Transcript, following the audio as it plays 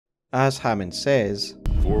As Hammond says,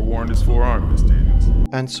 Forewarned is forearmed, Miss Daniels.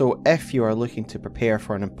 And so if you are looking to prepare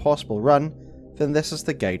for an impossible run, then this is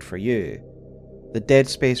the guide for you. The Dead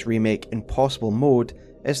Space Remake Impossible mode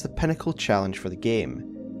is the pinnacle challenge for the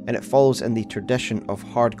game, and it follows in the tradition of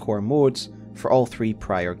hardcore modes for all three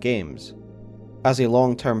prior games. As a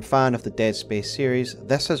long-term fan of the Dead Space series,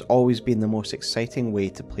 this has always been the most exciting way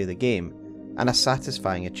to play the game, and a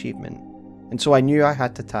satisfying achievement, and so I knew I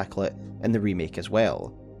had to tackle it in the remake as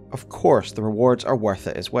well. Of course, the rewards are worth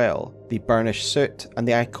it as well, the Burnished suit and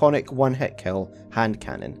the iconic one-hit kill hand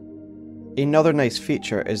cannon. Another nice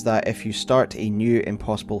feature is that if you start a new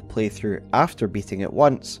impossible playthrough after beating it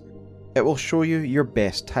once, it will show you your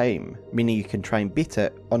best time, meaning you can try and beat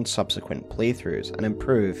it on subsequent playthroughs and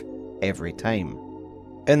improve every time.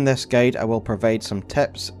 In this guide I will provide some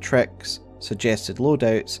tips, tricks, suggested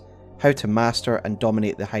loadouts, how to master and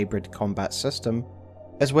dominate the hybrid combat system,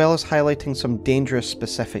 as well as highlighting some dangerous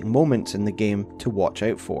specific moments in the game to watch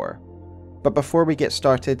out for. But before we get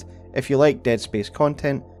started, if you like Dead Space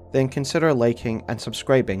content, then consider liking and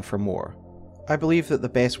subscribing for more. I believe that the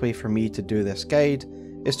best way for me to do this guide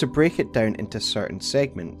is to break it down into certain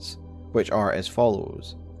segments, which are as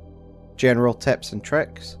follows: general tips and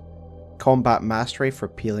tricks, combat mastery for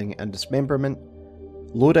Peeling and Dismemberment,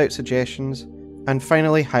 loadout suggestions, and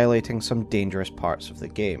finally highlighting some dangerous parts of the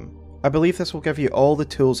game. I believe this will give you all the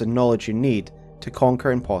tools and knowledge you need to conquer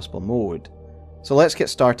Impossible mode. So let's get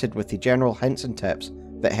started with the general hints and tips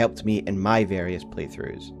that helped me in my various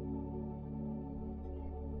playthroughs.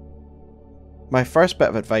 My first bit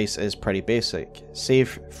of advice is pretty basic: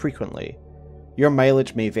 save frequently. Your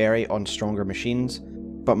mileage may vary on stronger machines,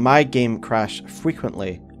 but my game crashed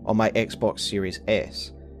frequently on my Xbox Series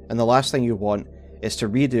S, and the last thing you want is to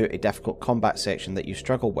redo a difficult combat section that you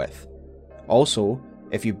struggle with. Also,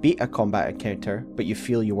 if you beat a combat encounter but you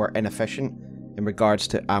feel you were inefficient in regards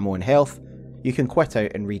to ammo and health, you can quit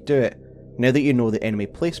out and redo it now that you know the enemy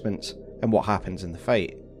placements and what happens in the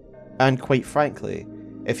fight. And quite frankly,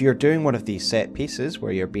 if you're doing one of these set pieces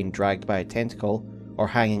where you're being dragged by a tentacle or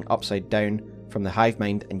hanging upside down from the hive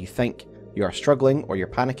mind and you think you are struggling or you're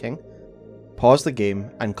panicking, pause the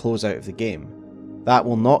game and close out of the game. That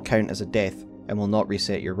will not count as a death and will not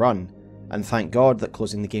reset your run, and thank God that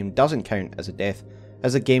closing the game doesn't count as a death,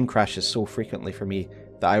 as the game crashes so frequently for me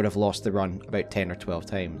that I would have lost the run about 10 or 12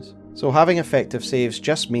 times. So having effective saves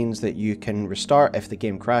just means that you can restart if the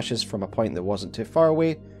game crashes from a point that wasn't too far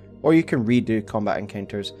away, or you can redo combat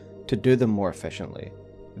encounters to do them more efficiently.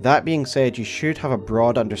 That being said, you should have a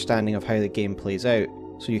broad understanding of how the game plays out,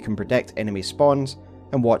 so you can predict enemy spawns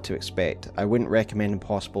and what to expect. I wouldn't recommend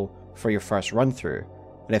Impossible for your first run through,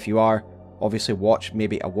 and if you are, obviously watch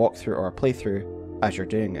maybe a walkthrough or a playthrough as you're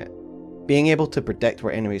doing it. Being able to predict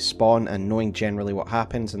where enemies spawn and knowing generally what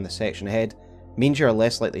happens in the section ahead means you are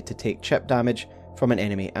less likely to take chip damage from an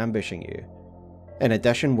enemy ambushing you. In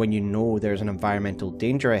addition, when you know there's an environmental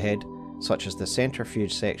danger ahead, such as the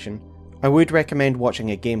Centrifuge section, I would recommend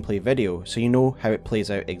watching a gameplay video so you know how it plays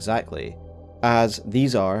out exactly, as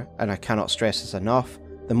these are, and I cannot stress this enough,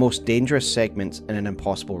 the most dangerous segments in an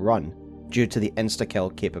Impossible run due to the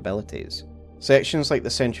insta-kill capabilities. Sections like the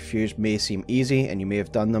Centrifuge may seem easy and you may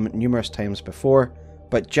have done them numerous times before,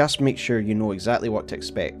 but just make sure you know exactly what to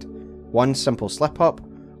expect. One simple slip up,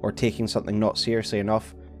 or taking something not seriously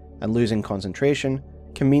enough and losing concentration,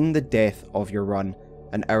 can mean the death of your run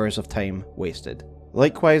and hours of time wasted.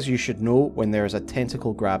 Likewise, you should know when there is a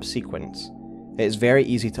tentacle grab sequence. It is very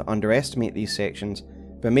easy to underestimate these sections,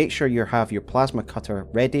 but make sure you have your plasma cutter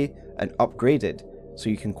ready and upgraded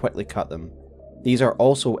so you can quickly cut them. These are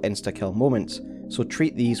also insta-kill moments, so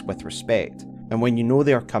treat these with respect, and when you know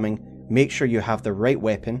they are coming, make sure you have the right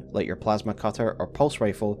weapon, like your plasma cutter or pulse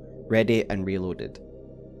rifle, ready and reloaded.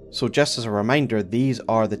 So just as a reminder, these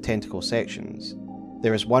are the tentacle sections.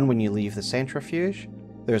 There is one when you leave the Centrifuge,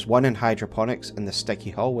 there is one in hydroponics in the sticky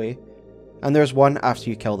hallway, and there is one after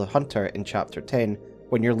you kill the hunter in chapter 10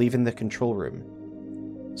 when you're leaving the control room.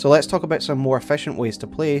 So let's talk about some more efficient ways to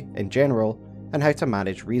play in general and how to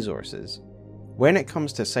manage resources. When it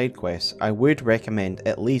comes to side quests, I would recommend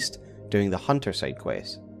at least doing the hunter side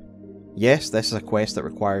quest. Yes, this is a quest that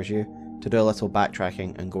requires you to do a little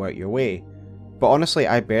backtracking and go out your way, but honestly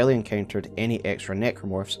I barely encountered any extra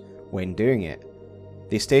necromorphs when doing it.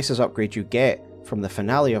 The stasis upgrade you get from the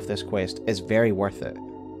finale of this quest is very worth it.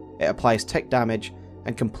 It applies tick damage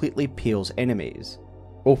and completely peels enemies,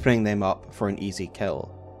 opening them up for an easy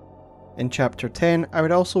kill. In chapter 10, I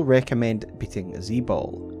would also recommend beating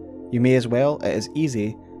Z-Ball. You may as well, it is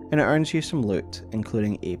easy and it earns you some loot,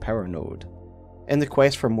 including a power node. In the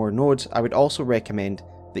quest for more nodes, I would also recommend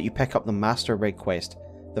that you pick up the Master Rig quest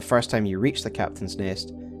the first time you reach the Captain's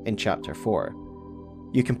Nest in Chapter 4.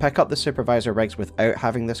 You can pick up the supervisor rigs without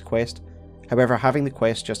having this quest, however having the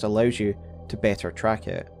quest just allows you to better track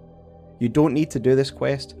it. You don't need to do this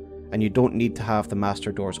quest, and you don't need to have the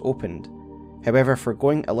master doors opened. However, for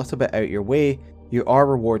going a little bit out your way, you are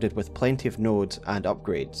rewarded with plenty of nodes and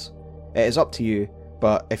upgrades. It is up to you,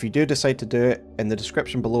 but if you do decide to do it, in the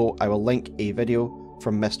description below I will link a video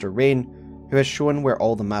from Mr. Rain, who has shown where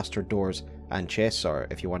all the master doors and chests are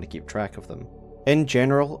if you want to keep track of them. In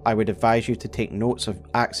general, I would advise you to take notes of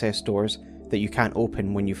access doors that you can't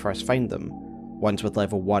open when you first find them, ones with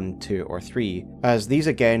level 1, 2 or 3, as these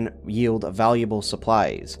again yield valuable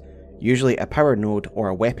supplies, usually a power node or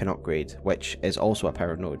a weapon upgrade, which is also a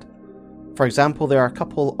power node. For example, there are a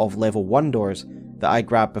couple of level 1 doors that I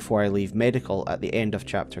grab before I leave medical at the end of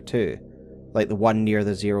Chapter 2, like the one near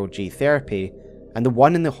the 0G therapy, and the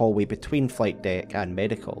one in the hallway between flight deck and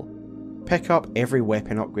medical. Pick up every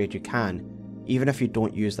weapon upgrade you can, even if you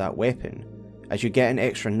don't use that weapon, as you get an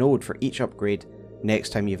extra node for each upgrade next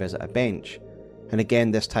time you visit a bench. And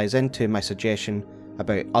again, this ties into my suggestion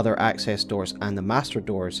about other access doors and the master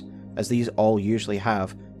doors, as these all usually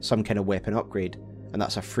have some kind of weapon upgrade, and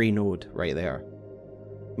that's a free node right there.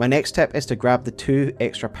 My next tip is to grab the 2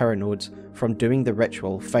 extra power nodes from doing the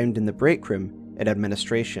ritual found in the break room in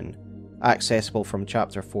administration, accessible from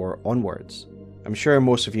Chapter 4 onwards. I'm sure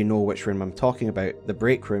most of you know which room I'm talking about, the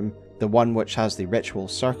break room, the one which has the ritual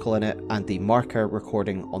circle in it and the marker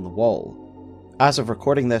recording on the wall. As of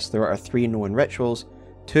recording this, there are 3 known rituals,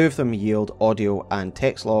 2 of them yield audio and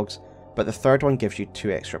text logs, but the third one gives you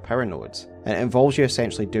 2 extra power nodes, and it involves you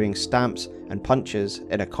essentially doing stamps and punches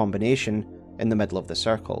in a combination in the middle of the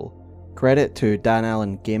circle. Credit to Dan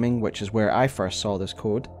Allen Gaming, which is where I first saw this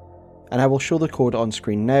code, and I will show the code on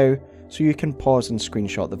screen now so you can pause and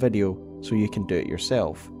screenshot the video so you can do it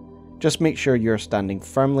yourself. Just make sure you're standing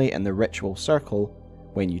firmly in the ritual circle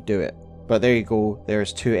when you do it. But there you go,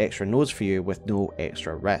 there's 2 extra nodes for you with no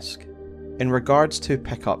extra risk. In regards to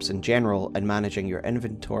pickups in general and managing your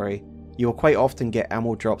inventory, you will quite often get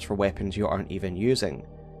ammo drops for weapons you aren't even using,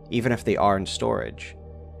 even if they are in storage.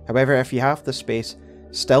 However, if you have the space,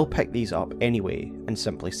 still pick these up anyway and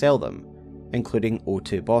simply sell them, including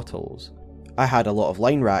O2 bottles. I had a lot of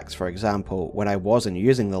line racks, for example, when I wasn't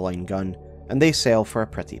using the line gun, and they sell for a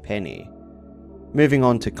pretty penny. Moving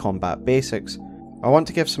on to combat basics, I want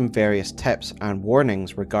to give some various tips and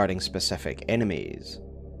warnings regarding specific enemies.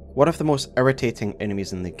 One of the most irritating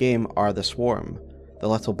enemies in the game are the swarm, the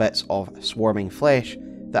little bits of swarming flesh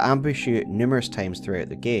that ambush you numerous times throughout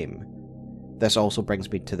the game. This also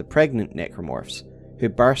brings me to the pregnant necromorphs, who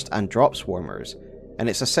burst and drop swarmers, and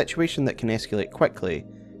it's a situation that can escalate quickly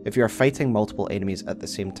if you are fighting multiple enemies at the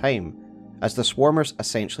same time, as the swarmers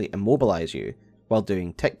essentially immobilize you while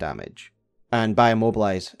doing tick damage. And by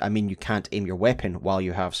immobilize, I mean you can't aim your weapon while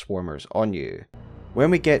you have swarmers on you. When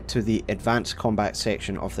we get to the advanced combat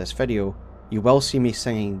section of this video, you will see me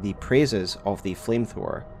singing the praises of the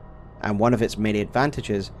flamethrower, and one of its many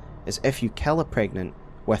advantages is if you kill a pregnant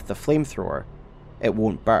with the flamethrower, it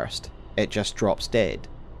won't burst, it just drops dead.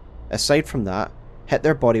 Aside from that, hit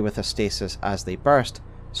their body with a stasis as they burst,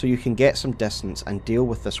 so you can get some distance and deal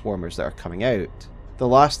with the swarmers that are coming out. The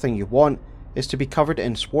last thing you want is to be covered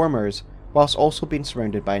in swarmers whilst also being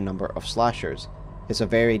surrounded by a number of slashers. It's a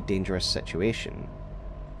very dangerous situation.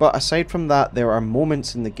 But aside from that, there are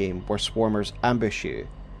moments in the game where swarmers ambush you,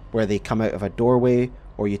 where they come out of a doorway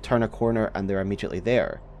or you turn a corner and they're immediately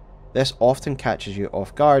there. This often catches you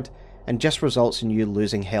off guard and just results in you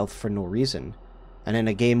losing health for no reason. And in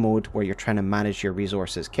a game mode where you're trying to manage your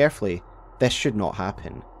resources carefully, this should not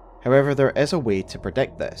happen. However, there is a way to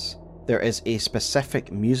predict this. There is a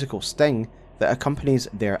specific musical sting that accompanies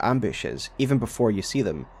their ambushes even before you see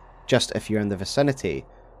them, just if you're in the vicinity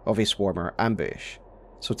of a swarmer ambush.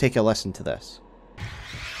 So take a listen to this.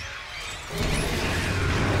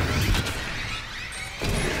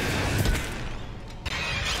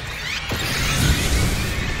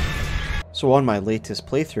 So on my latest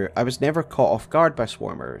playthrough, I was never caught off guard by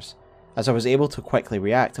swarmers, as I was able to quickly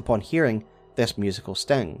react upon hearing this musical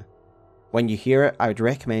sting. When you hear it, I would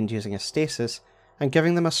recommend using a stasis and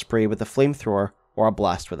giving them a spray with a flamethrower or a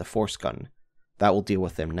blast with a force gun. That will deal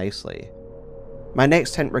with them nicely. My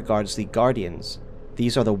next hint regards the Guardians.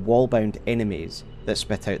 These are the wall-bound enemies that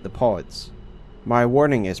spit out the pods. My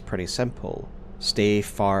warning is pretty simple: stay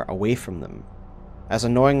far away from them. As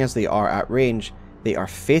annoying as they are at range, they are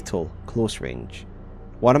fatal close range.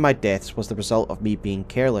 One of my deaths was the result of me being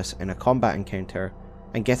careless in a combat encounter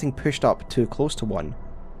and getting pushed up too close to one,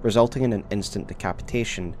 resulting in an instant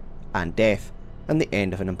decapitation and death and the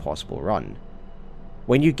end of an impossible run.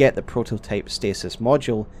 When you get the prototype stasis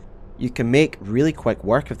module, You can make really quick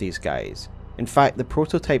work of these guys. In fact, the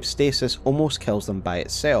prototype stasis almost kills them by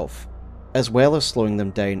itself, as well as slowing them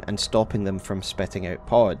down and stopping them from spitting out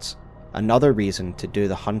pods. Another reason to do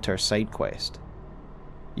the Hunter side quest.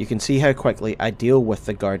 You can see how quickly I deal with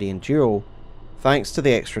the Guardian duo, thanks to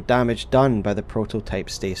the extra damage done by the prototype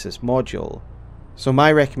stasis module. So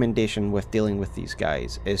my recommendation with dealing with these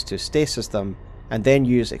guys is to stasis them and then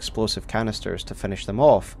use explosive canisters to finish them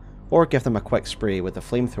off, or give them a quick spray with a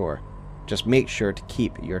flamethrower. Just make sure to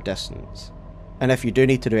keep your distance. And if you do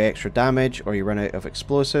need to do extra damage or you run out of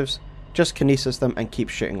explosives, just kinesis them and keep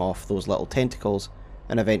shooting off those little tentacles,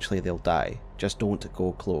 and eventually they'll die. Just don't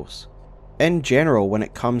go close. In general, when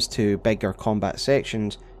it comes to bigger combat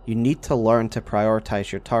sections, you need to learn to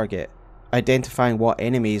prioritize your target, identifying what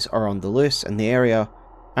enemies are on the loose in the area,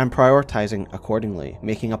 and prioritizing accordingly,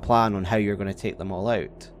 making a plan on how you're going to take them all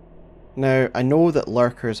out. Now, I know that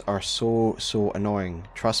lurkers are so annoying,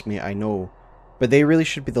 trust me, I know, but they really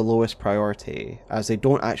should be the lowest priority, as they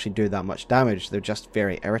don't actually do that much damage, they're just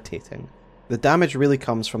very irritating. The damage really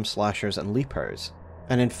comes from slashers and leapers,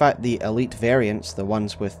 and in fact the elite variants, the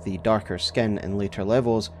ones with the darker skin in later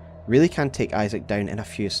levels, really can take Isaac down in a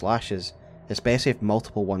few slashes, especially if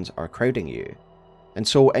multiple ones are crowding you. And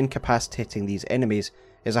so incapacitating these enemies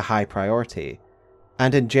is a high priority.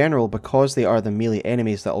 And in general, because they are the melee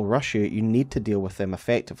enemies that will rush you, you need to deal with them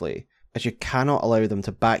effectively, as you cannot allow them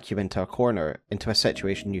to back you into a corner, into a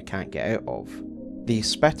situation you can't get out of. The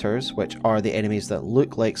spitters, which are the enemies that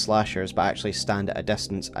look like slashers but actually stand at a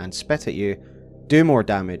distance and spit at you, do more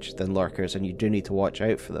damage than lurkers, and you do need to watch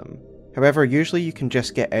out for them. However, usually you can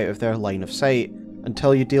just get out of their line of sight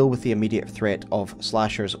until you deal with the immediate threat of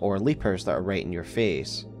slashers or leapers that are right in your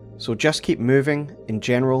face. So just keep moving. In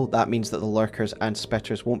general, that means that the lurkers and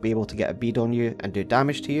spitters won't be able to get a bead on you and do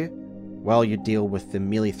damage to you, while you deal with the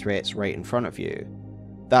melee threats right in front of you.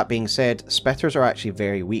 That being said, spitters are actually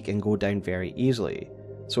very weak and go down very easily,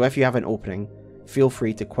 so if you have an opening, feel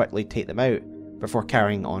free to quickly take them out before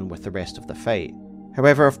carrying on with the rest of the fight.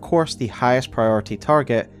 However, of course, the highest priority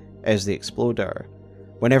target is the exploder.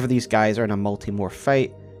 Whenever these guys are in a multi-morph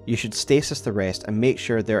fight, you should stasis the rest and make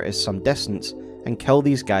sure there is some distance and kill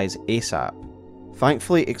these guys ASAP.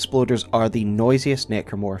 Thankfully, exploders are the noisiest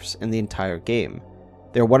necromorphs in the entire game.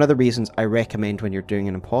 They're one of the reasons I recommend when you're doing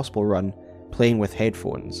an impossible run, playing with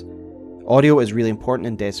headphones. Audio is really important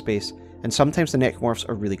in Dead Space, and sometimes the necromorphs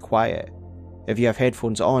are really quiet. If you have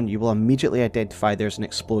headphones on, you will immediately identify there's an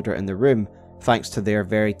exploder in the room, thanks to their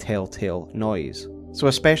very telltale noise. So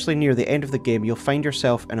especially near the end of the game, you'll find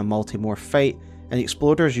yourself in a multi-morph fight, and the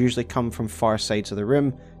exploders usually come from far sides of the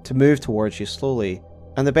room to move towards you slowly,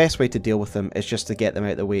 and the best way to deal with them is just to get them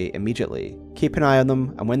out of the way immediately. Keep an eye on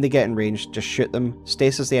them, and when they get in range, just shoot them,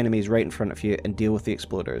 stasis the enemies right in front of you, and deal with the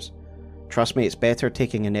exploders. Trust me, it's better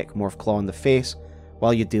taking a necromorph claw in the face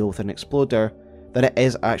while you deal with an exploder than it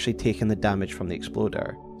is actually taking the damage from the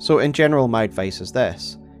exploder. So in general, my advice is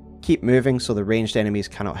this: keep moving so the ranged enemies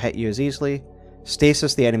cannot hit you as easily,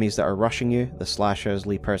 stasis the enemies that are rushing you, the slashers,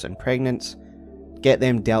 leapers and pregnants, get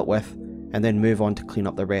them dealt with, and then move on to clean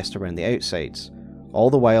up the rest around the outsides, all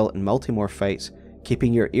the while in multi-morph fights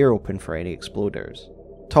keeping your ear open for any exploders.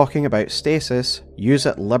 Talking about stasis, use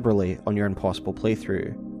it liberally on your impossible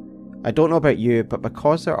playthrough. I don't know about you, but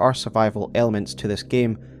because there are survival elements to this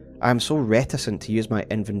game, I am so reticent to use my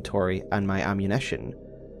inventory and my ammunition.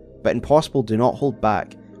 But Impossible do not hold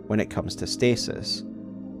back when it comes to stasis.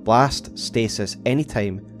 Blast stasis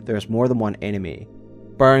anytime there is more than one enemy.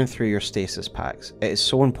 Burn through your stasis packs. It is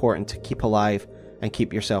so important to keep alive and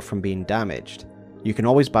keep yourself from being damaged. You can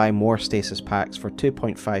always buy more stasis packs for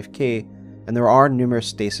 2.5k, and there are numerous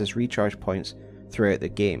stasis recharge points throughout the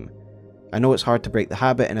game. I know it's hard to break the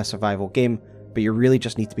habit in a survival game, but you really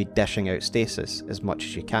just need to be dishing out stasis as much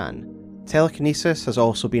as you can. Telekinesis has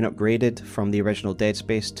also been upgraded from the original Dead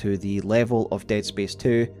Space to the level of Dead Space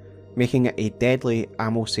 2, making it a deadly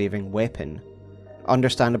ammo-saving weapon.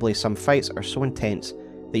 Understandably, some fights are so intense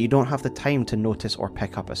that you don't have the time to notice or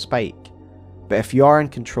pick up a spike. But if you are in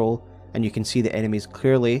control and you can see the enemies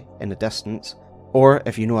clearly in the distance, or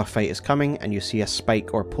if you know a fight is coming and you see a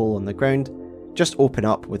spike or pole on the ground, just open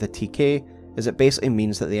up with a TK, as it basically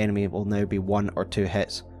means that the enemy will now be 1 or 2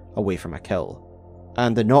 hits away from a kill.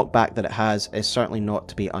 And the knockback that it has is certainly not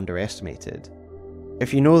to be underestimated.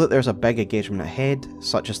 If you know that there's a big engagement ahead,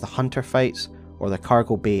 such as the hunter fights or the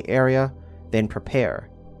cargo bay area, then prepare.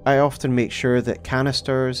 I often make sure that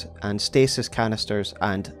canisters and stasis canisters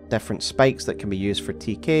and different spikes that can be used for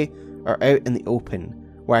TK are out in the open,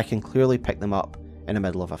 where I can clearly pick them up in the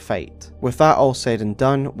middle of a fight. With that all said and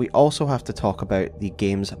done, we also have to talk about the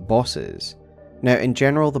game's bosses. Now in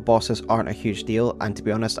general the bosses aren't a huge deal, and to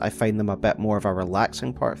be honest I find them a bit more of a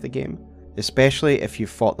relaxing part of the game, especially if you've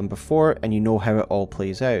fought them before and you know how it all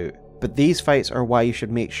plays out. But these fights are why you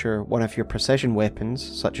should make sure one of your precision weapons,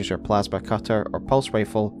 such as your plasma cutter or pulse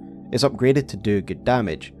rifle, is upgraded to do good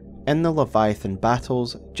damage. In the Leviathan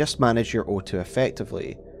battles, just manage your O2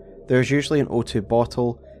 effectively. There's usually an O2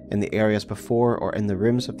 bottle in the areas before or in the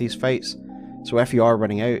rooms of these fights, so if you are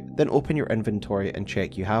running out, then open your inventory and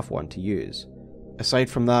check you have one to use. Aside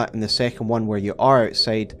from that, in the second one where you are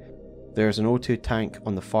outside, there's an O2 tank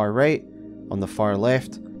on the far right, on the far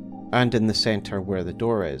left, and in the centre where the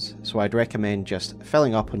door is, so I'd recommend just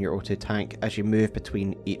filling up on your O2 tank as you move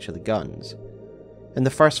between each of the guns. In the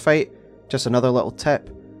first fight, just another little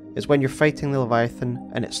tip, is when you're fighting the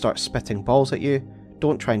Leviathan and it starts spitting balls at you,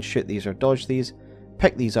 don't try and shoot these or dodge these,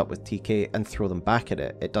 pick these up with TK and throw them back at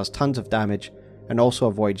it. It does tons of damage and also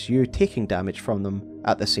avoids you taking damage from them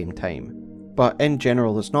at the same time. But in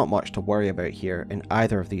general there's not much to worry about here in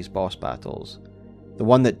either of these boss battles. The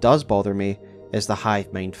one that does bother me is the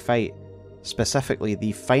Hive Mind fight, specifically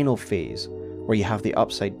the final phase, where you have the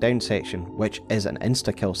upside down section, which is an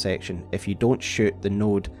insta-kill section if you don't shoot the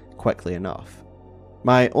node quickly enough.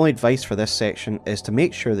 My only advice for this section is to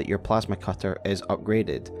make sure that your plasma cutter is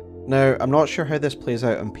upgraded. Now, I'm not sure how this plays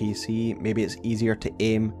out on PC, maybe it's easier to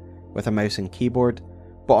aim with a mouse and keyboard,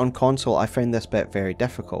 but on console I found this bit very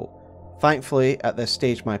difficult. Thankfully, at this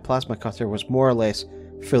stage my plasma cutter was more or less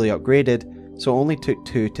fully upgraded, so it only took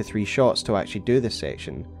 2 to 3 shots to actually do this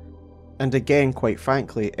section. And again, quite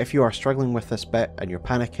frankly, if you are struggling with this bit and you're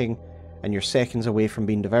panicking and you're seconds away from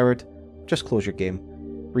being devoured, just close your game,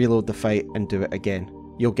 reload the fight and do it again.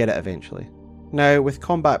 You'll get it eventually. Now, with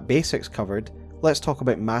combat basics covered, let's talk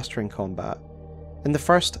about mastering combat. In the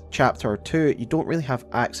first chapter or two, you don't really have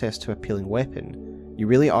access to a peeling weapon. You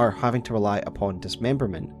really are having to rely upon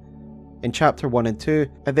dismemberment. In chapter 1 and 2,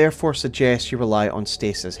 I therefore suggest you rely on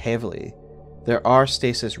stasis heavily. There are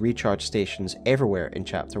stasis recharge stations everywhere in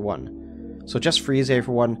chapter 1, so just freeze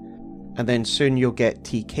everyone, and then soon you'll get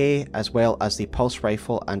TK as well as the pulse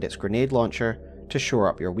rifle and its grenade launcher to shore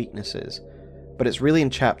up your weaknesses. But it's really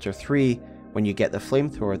in chapter 3, when you get the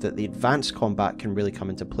flamethrower, that the advanced combat can really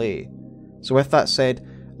come into play. So with that said,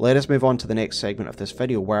 let us move on to the next segment of this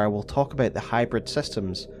video where I will talk about the hybrid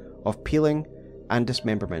systems of peeling and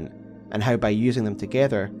dismemberment, and how by using them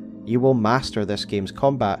together, you will master this game's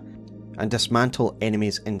combat and dismantle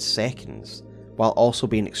enemies in seconds, while also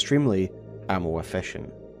being extremely ammo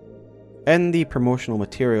efficient. In the promotional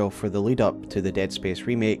material for the lead up to the Dead Space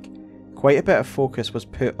Remake, quite a bit of focus was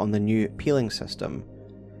put on the new peeling system.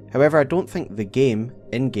 However, I don't think the game,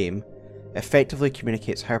 in-game, effectively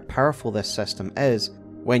communicates how powerful this system is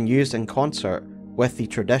when used in concert with the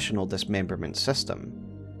traditional dismemberment system.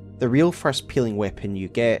 The real first peeling weapon you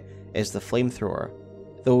get is the flamethrower,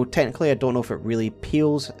 though technically I don't know if it really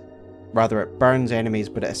peels, rather it burns enemies,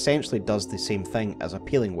 but it essentially does the same thing as a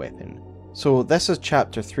peeling weapon. So this is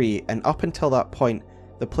chapter 3, and up until that point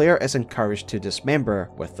the player is encouraged to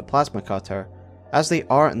dismember with the plasma cutter, as they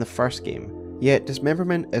are in the first game, yet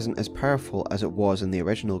dismemberment isn't as powerful as it was in the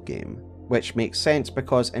original game, which makes sense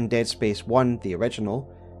because in Dead Space 1, the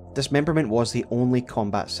original, dismemberment was the only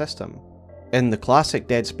combat system. In the classic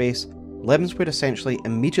Dead Space, limbs would essentially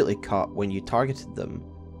immediately cut when you targeted them.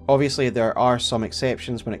 Obviously there are some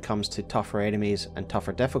exceptions when it comes to tougher enemies and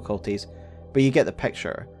tougher difficulties, but you get the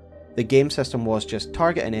picture. The game system was just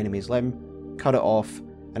target an enemy's limb, cut it off,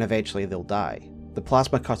 and eventually they'll die. The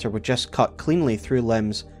plasma cutter would just cut cleanly through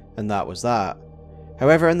limbs, and that was that.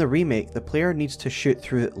 However, in the remake, the player needs to shoot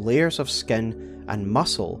through layers of skin and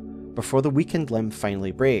muscle before the weakened limb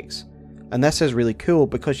finally breaks. And this is really cool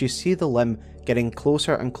because you see the limb getting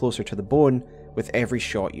closer and closer to the bone with every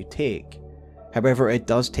shot you take. However, it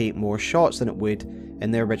does take more shots than it would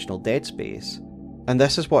in the original Dead Space. And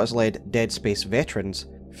this is what has led Dead Space veterans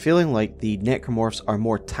feeling like the necromorphs are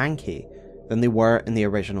more tanky than they were in the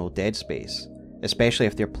original Dead Space, especially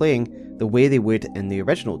if they're playing the way they would in the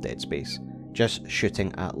original Dead Space, just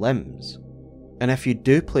shooting at limbs. And if you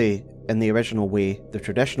do play in the original way, the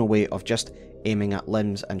traditional way of just aiming at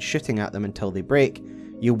limbs and shooting at them until they break,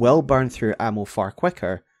 you will burn through ammo far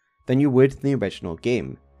quicker than you would in the original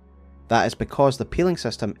game. That is because the peeling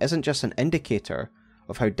system isn't just an indicator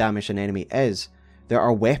of how damaged an enemy is, there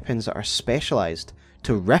are weapons that are specialised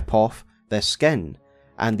to rip off their skin,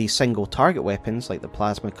 and the single target weapons like the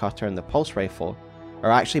plasma cutter and the pulse rifle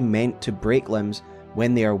are actually meant to break limbs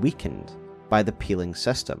when they are weakened by the peeling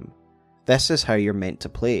system. This is how you're meant to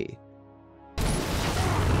play.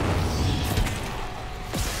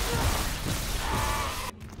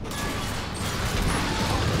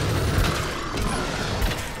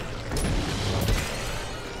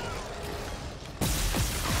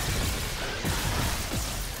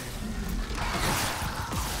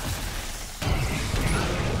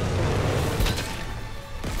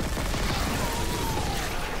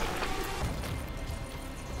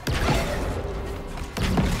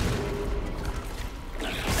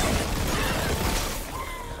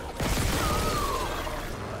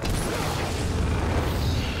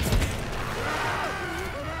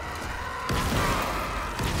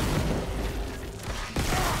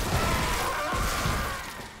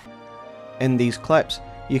 In these clips,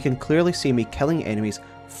 you can clearly see me killing enemies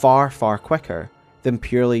far quicker than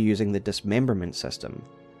purely using the dismemberment system.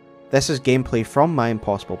 This is gameplay from my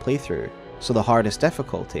impossible playthrough, so the hardest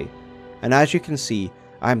difficulty, and as you can see,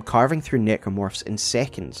 I am carving through necromorphs in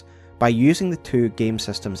seconds by using the two game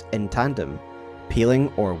systems in tandem,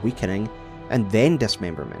 peeling or weakening, and then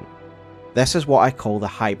dismemberment. This is what I call the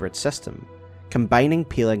hybrid system, combining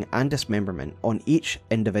peeling and dismemberment on each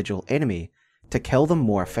individual enemy to kill them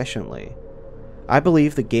more efficiently. I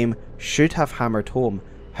believe the game should have hammered home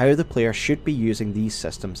how the player should be using these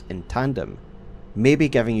systems in tandem, maybe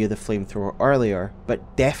giving you the flamethrower earlier,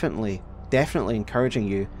 but definitely encouraging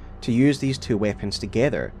you to use these two weapons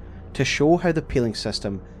together to show how the peeling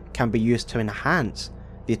system can be used to enhance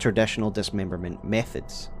the traditional dismemberment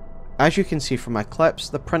methods. As you can see from my clips,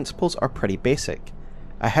 the principles are pretty basic.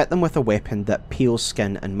 I hit them with a weapon that peels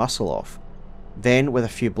skin and muscle off. Then, with a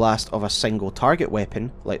few blasts of a single target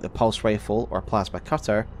weapon, like the pulse rifle or plasma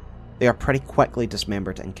cutter, they are pretty quickly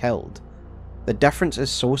dismembered and killed. The difference is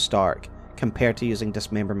so stark compared to using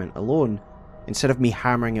dismemberment alone. Instead of me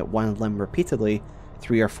hammering at one limb repeatedly,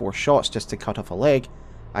 3 or 4 shots just to cut off a leg,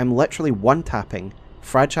 I'm literally one-tapping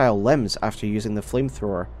fragile limbs after using the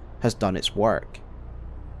flamethrower has done its work.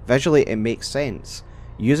 Visually it makes sense.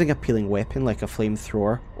 Using a peeling weapon like a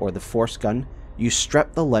flamethrower or the force gun, you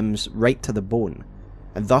strip the limbs right to the bone,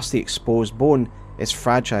 and thus the exposed bone is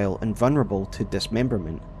fragile and vulnerable to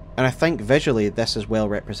dismemberment. And I think visually this is well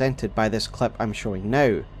represented by this clip I'm showing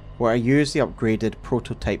now, where I use the upgraded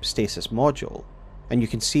prototype stasis module, and you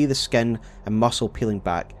can see the skin and muscle peeling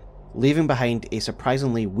back, leaving behind a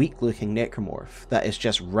surprisingly weak looking necromorph that is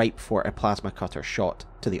just ripe for a plasma cutter shot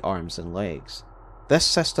to the arms and legs. This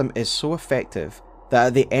system is so effective that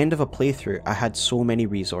at the end of a playthrough I had so many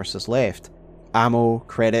resources left, ammo,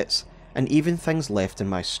 credits, and even things left in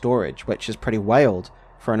my storage, which is pretty wild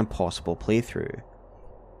for an impossible playthrough.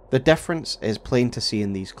 The difference is plain to see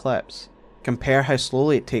in these clips. Compare how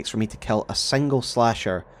slowly it takes for me to kill a single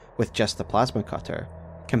slasher with just the plasma cutter,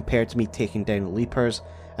 compared to me taking down leapers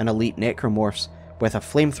and elite necromorphs with a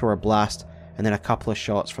flamethrower blast and then a couple of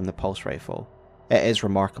shots from the pulse rifle. It is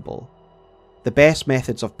remarkable. The best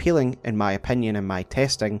methods of peeling, in my opinion and my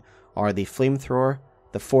testing, are the flamethrower,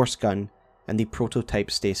 the force gun, and the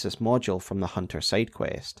prototype stasis module from the Hunter side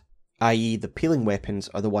quest, i.e. the peeling weapons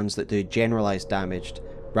are the ones that do generalised damage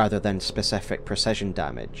rather than specific precision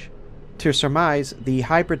damage. To surmise, the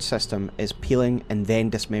hybrid system is peeling and then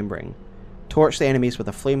dismembering. Torch the enemies with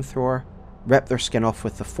a flamethrower, rip their skin off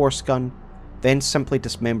with the force gun, then simply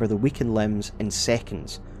dismember the weakened limbs in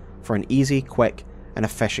seconds for an easy, quick, and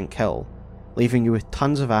efficient kill, leaving you with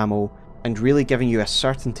tons of ammo and really giving you a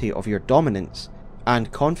certainty of your dominance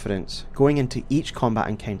and confidence going into each combat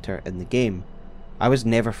encounter in the game. I was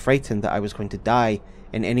never frightened that I was going to die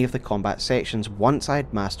in any of the combat sections once I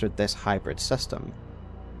had mastered this hybrid system.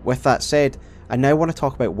 With that said, I now want to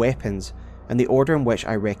talk about weapons and the order in which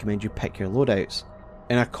I recommend you pick your loadouts,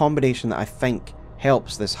 in a combination that I think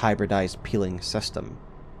helps this hybridized peeling system.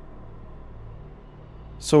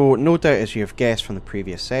 So no doubt, as you have guessed from the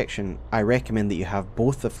previous section, I recommend that you have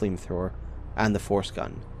both the flamethrower and the force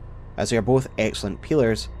gun, as they are both excellent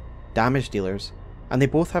peelers, damage dealers, and they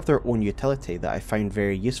both have their own utility that I found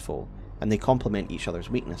very useful, and they complement each other's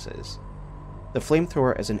weaknesses. The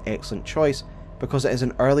flamethrower is an excellent choice because it is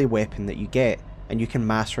an early weapon that you get and you can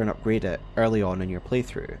master and upgrade it early on in your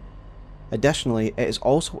playthrough. Additionally, it is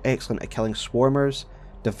also excellent at killing swarmers,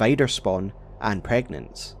 divider spawn, and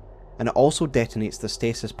pregnants, and it also detonates the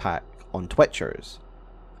stasis pack on twitchers.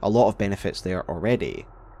 A lot of benefits there already.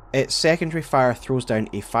 Its secondary fire throws down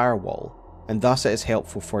a firewall, and thus it is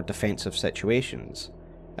helpful for defensive situations.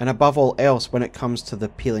 And above all else, when it comes to the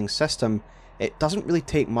peeling system, it doesn't really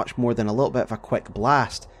take much more than a little bit of a quick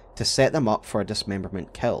blast to set them up for a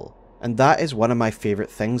dismemberment kill. And that is one of my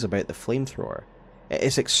favourite things about the flamethrower. It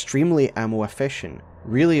is extremely ammo efficient,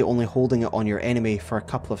 really only holding it on your enemy for a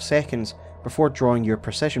couple of seconds before drawing your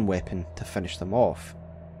precision weapon to finish them off.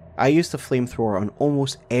 I used the flamethrower on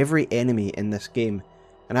almost every enemy in this game,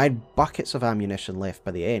 and I had buckets of ammunition left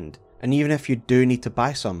by the end. And even if you do need to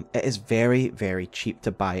buy some, it is very cheap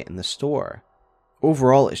to buy it in the store.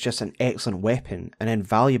 Overall, it's just an excellent weapon and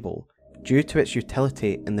invaluable due to its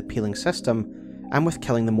utility in the peeling system and with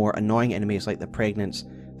killing the more annoying enemies like the pregnants,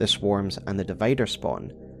 the swarms, and the divider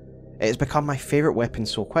spawn. It has become my favourite weapon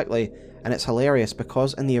so quickly, and it's hilarious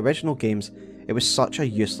because in the original games it was such a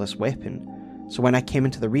useless weapon, so when I came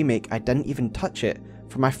into the remake I didn't even touch it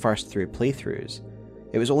for my first 3 playthroughs.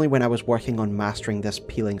 It was only when I was working on mastering this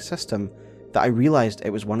peeling system that I realised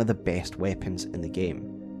it was one of the best weapons in the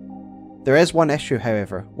game. There is one issue,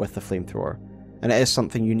 however, with the flamethrower, and it is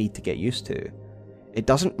something you need to get used to. It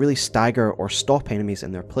doesn't really stagger or stop enemies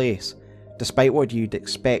in their place, despite what you'd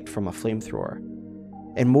expect from a flamethrower.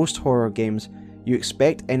 In most horror games, you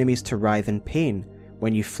expect enemies to writhe in pain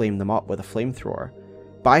when you flame them up with a flamethrower,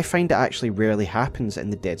 but I find it actually rarely happens in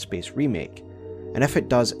the Dead Space Remake, and if it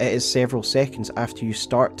does, it is several seconds after you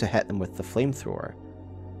start to hit them with the flamethrower.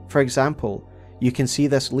 For example, you can see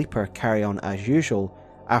this leaper carry on as usual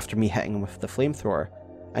after me hitting him with the flamethrower,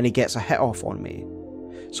 and he gets a hit off on me.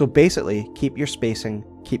 So basically, keep your spacing,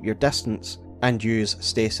 keep your distance, and use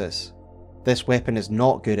stasis. This weapon is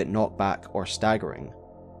not good at knockback or staggering,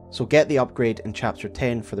 so get the upgrade in Chapter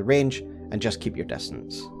 10 for the range and just keep your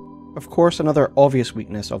distance. Of course, another obvious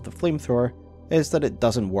weakness of the flamethrower is that it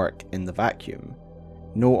doesn't work in the vacuum.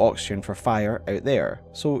 No oxygen for fire out there,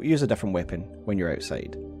 so use a different weapon when you're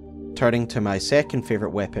outside. Turning to my second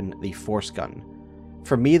favourite weapon, the Force Gun.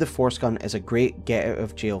 For me, the Force Gun is a great get out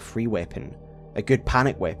of jail free weapon, a good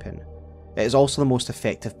panic weapon. It is also the most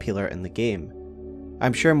effective peeler in the game.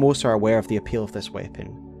 I'm sure most are aware of the appeal of this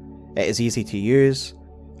weapon. It is easy to use,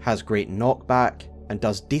 has great knockback, and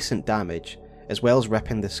does decent damage, as well as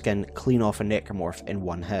ripping the skin clean off a necromorph in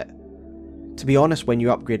one hit. To be honest, when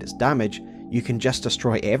you upgrade its damage, you can just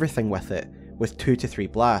destroy everything with it, with 2 to 3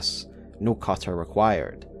 blasts, no cutter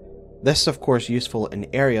required. This is of course useful in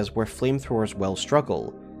areas where flamethrowers will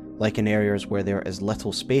struggle, like in areas where there is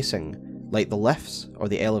little spacing, like the lifts or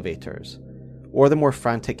the elevators, or the more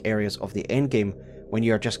frantic areas of the endgame when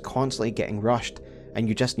you are just constantly getting rushed and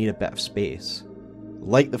you just need a bit of space.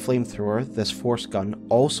 Like the flamethrower, this Force Gun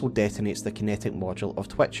also detonates the kinetic module of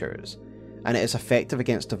Twitchers, and it is effective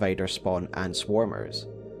against Divider spawn and Swarmers.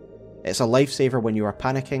 It's a lifesaver when you are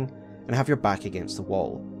panicking and have your back against the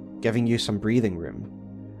wall, giving you some breathing room.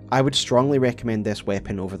 I would strongly recommend this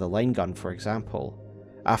weapon over the line gun, for example.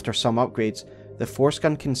 After some upgrades, the Force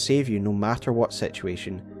Gun can save you no matter what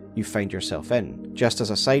situation you find yourself in. Just as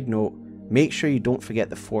a side note, make sure you don't forget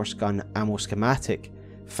the Force Gun ammo schematic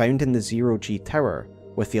found in the 0G tower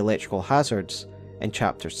with the electrical hazards in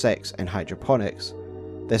Chapter 6 in Hydroponics.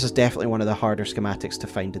 This is definitely one of the harder schematics to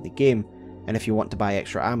find in the game, and if you want to buy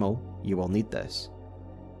extra ammo, you will need this.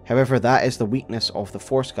 However, that is the weakness of the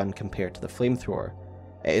Force Gun compared to the flamethrower.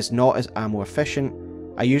 It is not as ammo efficient,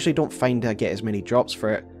 I usually don't find I get as many drops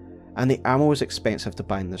for it, and the ammo is expensive to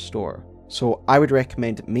buy in the store, so I would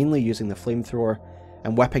recommend mainly using the flamethrower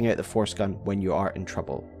and whipping out the Force Gun when you are in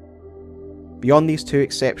trouble. Beyond these two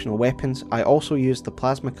exceptional weapons, I also use the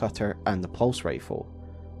Plasma Cutter and the Pulse Rifle,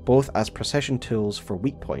 both as precision tools for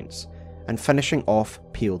weak points and finishing off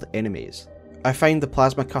peeled enemies. I find the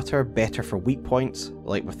Plasma Cutter better for weak points,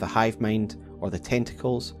 like with the Hive Mind or the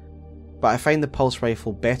Tentacles, but I find the Pulse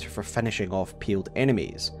Rifle better for finishing off peeled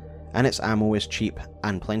enemies, and its ammo is cheap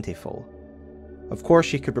and plentiful. Of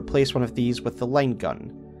course, you could replace one of these with the Line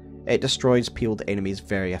Gun. It destroys peeled enemies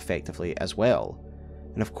very effectively as well,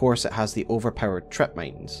 and of course it has the overpowered trip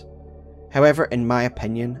mines. However, in my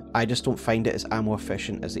opinion, I just don't find it as ammo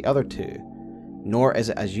efficient as the other two, nor is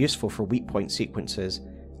it as useful for weak point sequences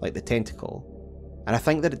like the Tentacle, and I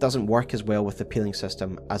think that it doesn't work as well with the peeling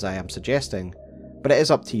system as I am suggesting, but it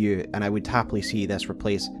is up to you, and I would happily see this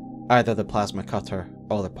replace either the Plasma Cutter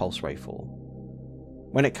or the Pulse Rifle.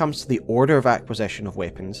 When it comes to the order of acquisition of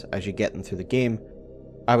weapons as you get them through the game,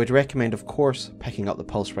 I would recommend of course picking up the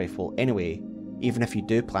Pulse Rifle anyway, even if you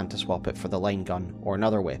do plan to swap it for the Line Gun or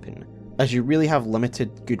another weapon, as you really have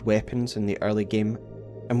limited good weapons in the early game,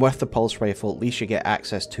 and with the Pulse Rifle at least you get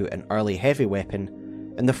access to an early heavy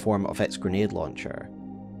weapon in the form of its grenade launcher.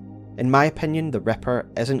 In my opinion, the Ripper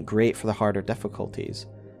isn't great for the harder difficulties.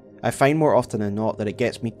 I find more often than not that it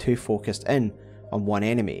gets me too focused in on one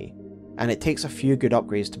enemy, and it takes a few good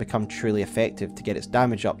upgrades to become truly effective to get its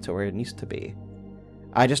damage up to where it needs to be.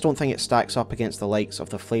 I just don't think it stacks up against the likes of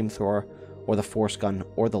the Flamethrower or the Force Gun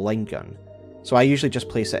or the Line Gun, so I usually just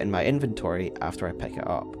place it in my inventory after I pick it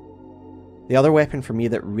up. The other weapon for me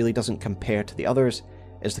that really doesn't compare to the others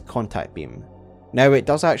is the Contact Beam. Now, it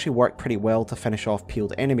does actually work pretty well to finish off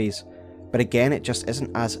peeled enemies, but again it just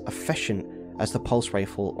isn't as efficient as the Pulse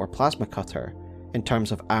Rifle or Plasma Cutter in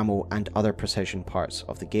terms of ammo and other precision parts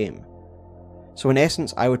of the game. So in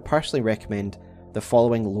essence, I would personally recommend the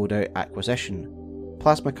following loadout acquisition: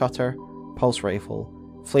 Plasma Cutter, Pulse Rifle,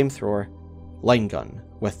 Flamethrower, Line Gun,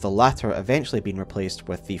 with the latter eventually being replaced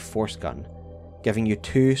with the Force Gun, giving you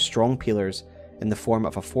 2 strong peelers in the form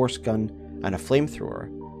of a Force Gun and a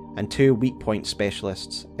Flamethrower, and 2 weak point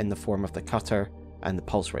specialists in the form of the Cutter and the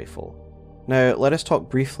Pulse Rifle. Now, let us talk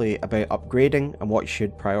briefly about upgrading and what you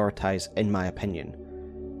should prioritise in my opinion.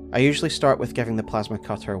 I usually start with giving the Plasma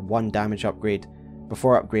Cutter 1 damage upgrade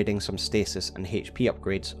before upgrading some stasis and HP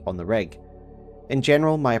upgrades on the rig. In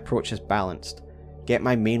general, my approach is balanced. Get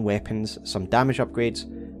my main weapons some damage upgrades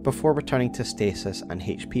before returning to stasis and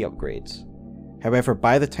HP upgrades. However,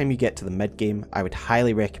 by the time you get to the mid game, I would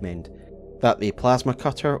highly recommend that the plasma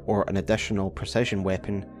cutter or an additional precision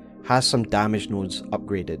weapon has some damage nodes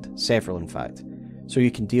upgraded, several in fact, so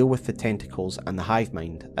you can deal with the tentacles and the hive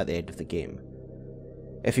mind at the end of the game.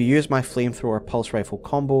 If you use my flamethrower pulse rifle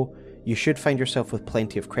combo, you should find yourself with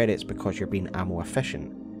plenty of credits because you're being ammo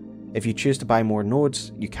efficient. If you choose to buy more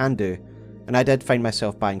nodes, you can do, and I did find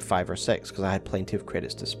myself buying 5 or 6 because I had plenty of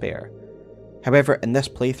credits to spare. However, in this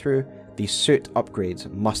playthrough, the suit upgrades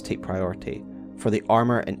must take priority for the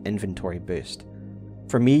armour and inventory boost.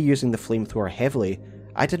 For me, using the flamethrower heavily,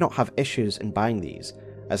 I did not have issues in buying these,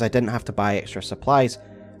 as I didn't have to buy extra supplies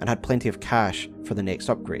and had plenty of cash for the next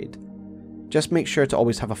upgrade. Just make sure to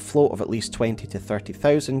always have a float of at least 20 to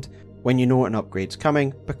 30,000 when you know an upgrade's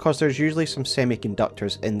coming, because there's usually some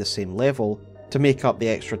semiconductors in the same level to make up the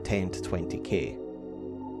extra 10 to 20k.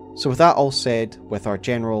 So with that all said, with our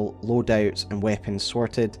general loadouts and weapons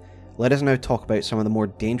sorted, let us now talk about some of the more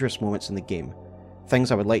dangerous moments in the game, things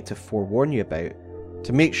I would like to forewarn you about,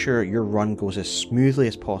 to make sure your run goes as smoothly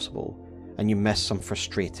as possible and you miss some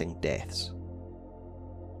frustrating deaths.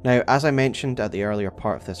 Now, as I mentioned at the earlier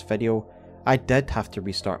part of this video, I did have to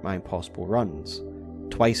restart my impossible runs,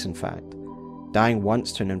 twice in fact, dying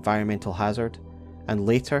once to an environmental hazard, and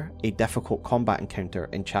later a difficult combat encounter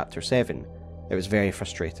in Chapter 7. It was very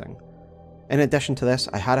frustrating. In addition to this,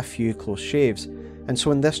 I had a few close shaves, and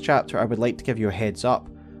so in this chapter I would like to give you a heads up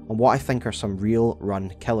on what I think are some real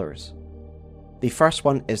run killers. The first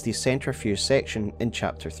one is the Centrifuge section in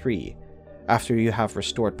Chapter 3, after you have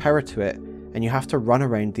restored power to it, and you have to run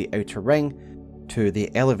around the outer ring to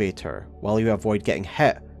the elevator while you avoid getting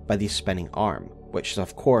hit by the spinning arm, which is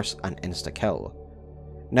of course an insta-kill.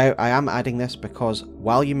 Now, I am adding this because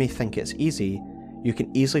while you may think it's easy, you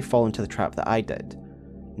can easily fall into the trap that I did,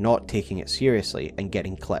 not taking it seriously and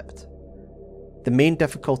getting clipped. The main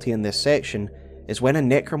difficulty in this section is when a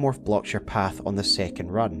necromorph blocks your path on the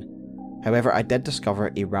second run. However, I did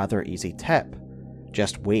discover a rather easy tip.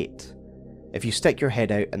 Just wait. If you stick your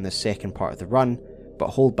head out in the second part of the run, but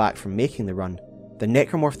hold back from making the run, the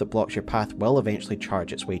necromorph that blocks your path will eventually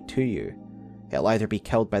charge its way to you. It'll either be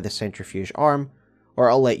killed by the centrifuge arm, or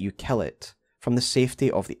it'll let you kill it, from the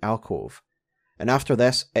safety of the alcove. And after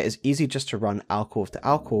this, it is easy just to run alcove to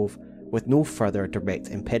alcove with no further direct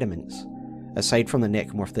impediments, aside from the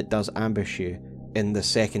necromorph that does ambush you in the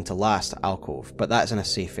second to last alcove, but that's in a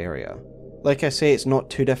safe area. Like I say, it's not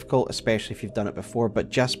too difficult, especially if you've done it before, but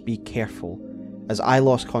just be careful, as I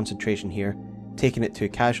lost concentration here, taking it too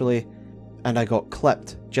casually, and I got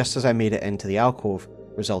clipped just as I made it into the alcove,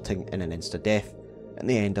 resulting in an insta-death at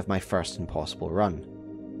the end of my first impossible run.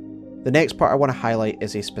 The next part I want to highlight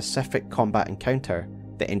is a specific combat encounter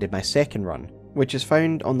that ended my second run, which is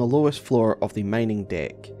found on the lowest floor of the mining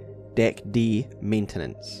deck, Deck D,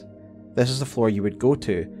 Maintenance. This is the floor you would go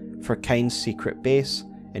to for Kyne's secret base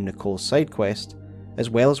in Nicole's side quest, as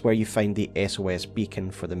well as where you find the SOS beacon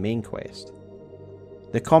for the main quest.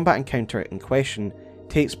 The combat encounter in question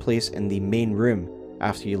takes place in the main room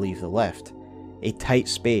after you leave the lift, a tight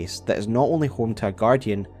space that is not only home to a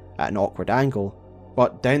guardian at an awkward angle,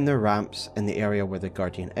 but down the ramps in the area where the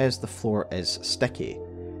guardian is, the floor is sticky,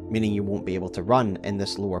 meaning you won't be able to run in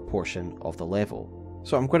this lower portion of the level.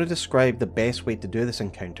 So I'm going to describe the best way to do this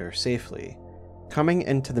encounter safely. Coming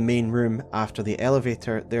into the main room after the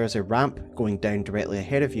elevator, there is a ramp going down directly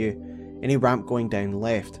ahead of you, and a ramp going down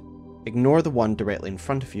left. Ignore the one directly in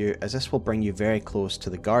front of you, as this will bring you very close to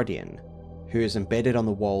the guardian, who is embedded on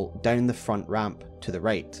the wall down the front ramp to the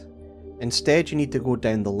right. Instead, you need to go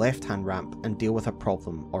down the left hand ramp and deal with a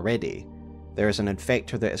problem already. There is an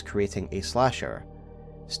infector that is creating a slasher.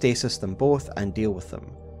 Stasis them both and deal with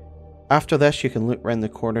them. After this, you can look round the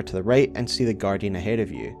corner to the right and see the guardian ahead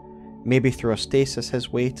of you. Maybe throw a stasis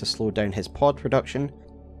his way to slow down his pod production,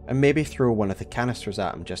 and maybe throw one of the canisters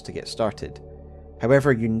at him just to get started.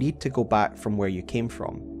 However, you need to go back from where you came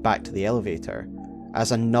from, back to the elevator,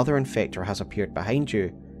 as another infector has appeared behind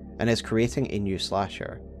you and is creating a new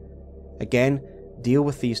slasher. Again, deal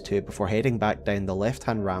with these two before heading back down the left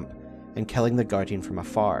hand ramp and killing the guardian from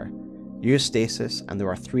afar. Use stasis, and there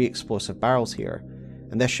are 3 explosive barrels here,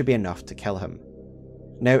 and this should be enough to kill him.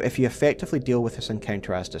 Now, if you effectively deal with this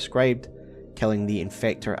encounter as described, killing the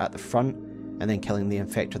infector at the front and then killing the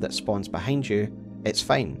infector that spawns behind you, it's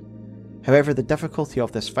fine. However, the difficulty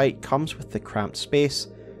of this fight comes with the cramped space,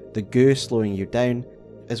 the goo slowing you down,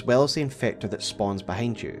 as well as the infector that spawns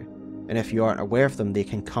behind you, and if you aren't aware of them, they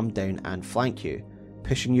can come down and flank you,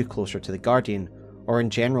 pushing you closer to the guardian, or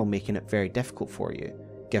in general making it very difficult for you,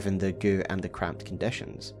 given the goo and the cramped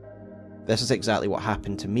conditions. This is exactly what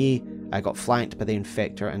happened to me. I got flanked by the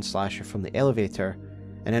Infector and Slasher from the elevator,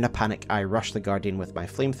 and in a panic I rushed the Guardian with my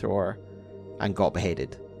flamethrower and got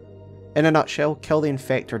beheaded. In a nutshell, kill the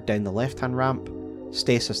Infector down the left hand ramp,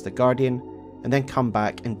 stasis the Guardian, and then come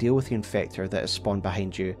back and deal with the Infector that is spawned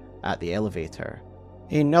behind you at the elevator.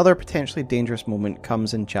 Another potentially dangerous moment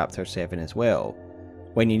comes in Chapter 7 as well,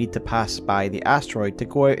 when you need to pass by the asteroid to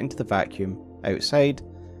go out into the vacuum outside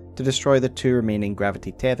to destroy the 2 remaining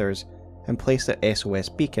gravity tethers and place the SOS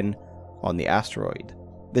beacon on the asteroid.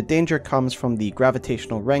 The danger comes from the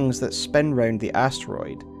gravitational rings that spin round the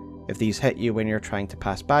asteroid. If these hit you when you're trying to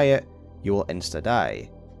pass by it, you will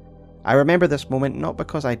insta-die. I remember this moment not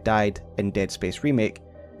because I died in Dead Space Remake,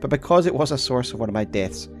 but because it was a source of one of my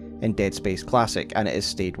deaths in Dead Space Classic, and it has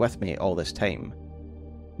stayed with me all this time.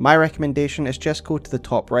 My recommendation is just go to the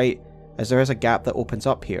top right, as there is a gap that opens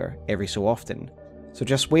up here every so often. So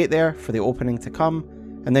just wait there for the opening to come,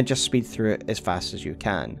 and then just speed through it as fast as you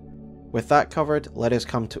can. With that covered, let us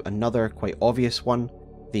come to another quite obvious one,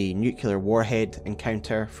 the nuclear warhead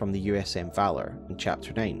encounter from the USM Valor in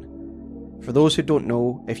Chapter 9. For those who don't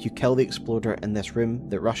know, if you kill the exploder in this room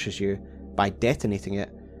that rushes you by detonating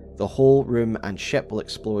it, the whole room and ship will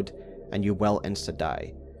explode and you will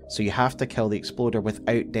insta-die, so you have to kill the exploder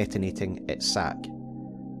without detonating its sack.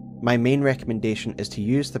 My main recommendation is to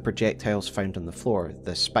use the projectiles found on the floor,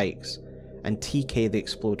 the spikes, and TK the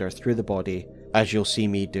exploder through the body, as you'll see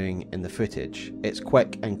me doing in the footage. It's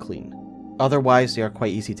quick and clean. Otherwise they are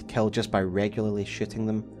quite easy to kill just by regularly shooting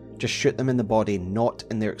them. Just shoot them in the body, not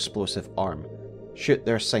in their explosive arm. Shoot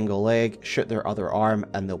their single leg, shoot their other arm,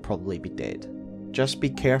 and they'll probably be dead. Just be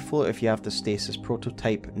careful if you have the stasis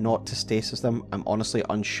prototype not to stasis them. I'm honestly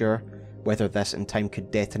unsure whether this in time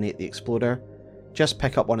could detonate the exploder. Just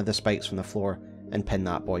pick up one of the spikes from the floor and pin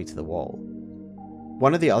that boy to the wall.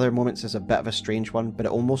 One of the other moments is a bit of a strange one, but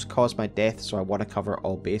it almost caused my death, so I want to cover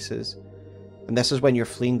all bases. And this is when you're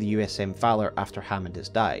fleeing the USM Valor after Hammond has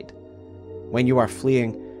died. When you are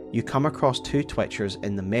fleeing, you come across 2 Twitchers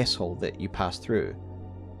in the mess hall that you pass through.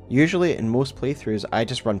 Usually in most playthroughs I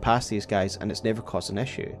just run past these guys and it's never caused an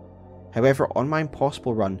issue. However, on my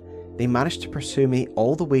Impossible run, they managed to pursue me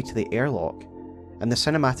all the way to the airlock, and the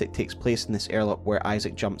cinematic takes place in this airlock where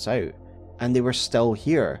Isaac jumps out, and they were still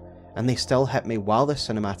here, and they still hit me while this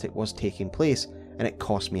cinematic was taking place, and it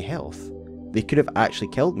cost me health. They could have actually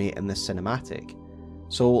killed me in this cinematic.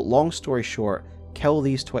 So long story short, kill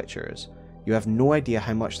these Twitchers. You have no idea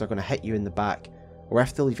how much they're going to hit you in the back, or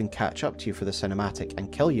if they'll even catch up to you for the cinematic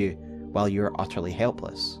and kill you while you're utterly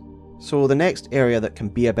helpless. So the next area that can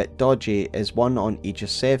be a bit dodgy is one on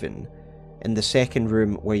Aegis 7, in the second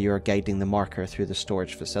room where you are guiding the marker through the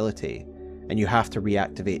storage facility, and you have to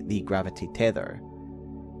reactivate the gravity tether.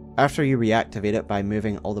 After you reactivate it by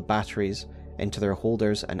moving all the batteries into their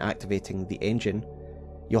holders and activating the engine,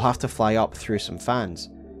 you'll have to fly up through some fans.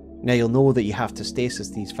 Now you'll know that you have to stasis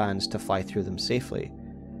these fans to fly through them safely.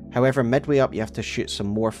 However, midway up you have to shoot some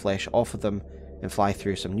more flesh off of them and fly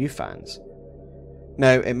through some new fans.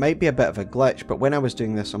 Now, it might be a bit of a glitch, but when I was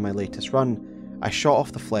doing this on my latest run, I shot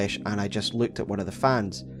off the flesh and I just looked at one of the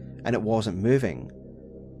fans and it wasn't moving.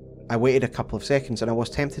 I waited a couple of seconds and I was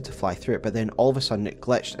tempted to fly through it, but then all of a sudden it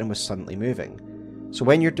glitched and was suddenly moving. So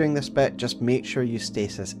when you're doing this bit, just make sure you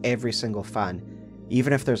stasis every single fan,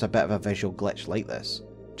 even if there's a bit of a visual glitch like this.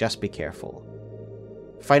 Just be careful.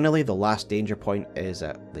 Finally, the last danger point is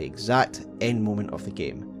at the exact end moment of the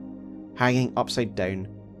game, hanging upside down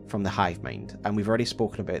from the hive mind, and we've already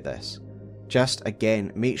spoken about this. Just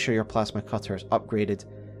again, make sure your plasma cutter is upgraded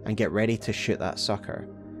and get ready to shoot that sucker.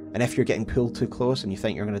 And if you're getting pulled too close and you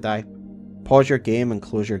think you're going to die, pause your game and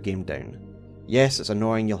close your game down. Yes, it's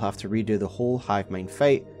annoying, you'll have to redo the whole hive mind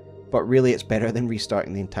fight, but really it's better than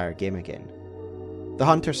restarting the entire game again. The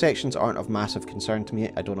hunter sections aren't of massive concern to me.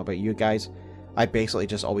 I don't know about you guys. I basically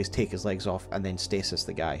just always take his legs off and then stasis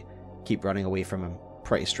the guy. Keep running away from him.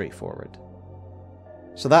 Pretty straightforward.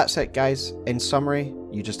 So that's it, guys. In summary,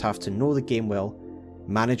 you just have to know the game well,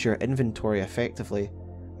 manage your inventory effectively,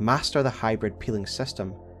 master the hybrid peeling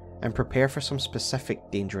system, and prepare for some specific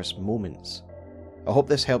dangerous moments. I hope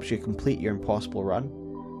this helps you complete your Impossible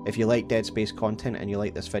run. If you like Dead Space content and you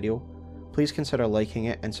like this video, please consider liking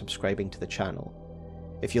it and subscribing to the channel.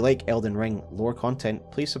 If you like Elden Ring lore content,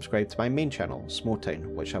 please subscribe to my main channel,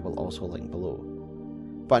 Smowtown, which I will also link below.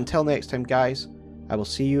 But until next time, guys, I will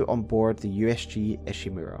see you on board the USG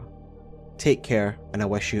Ishimura. Take care, and I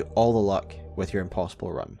wish you all the luck with your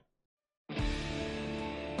Impossible run.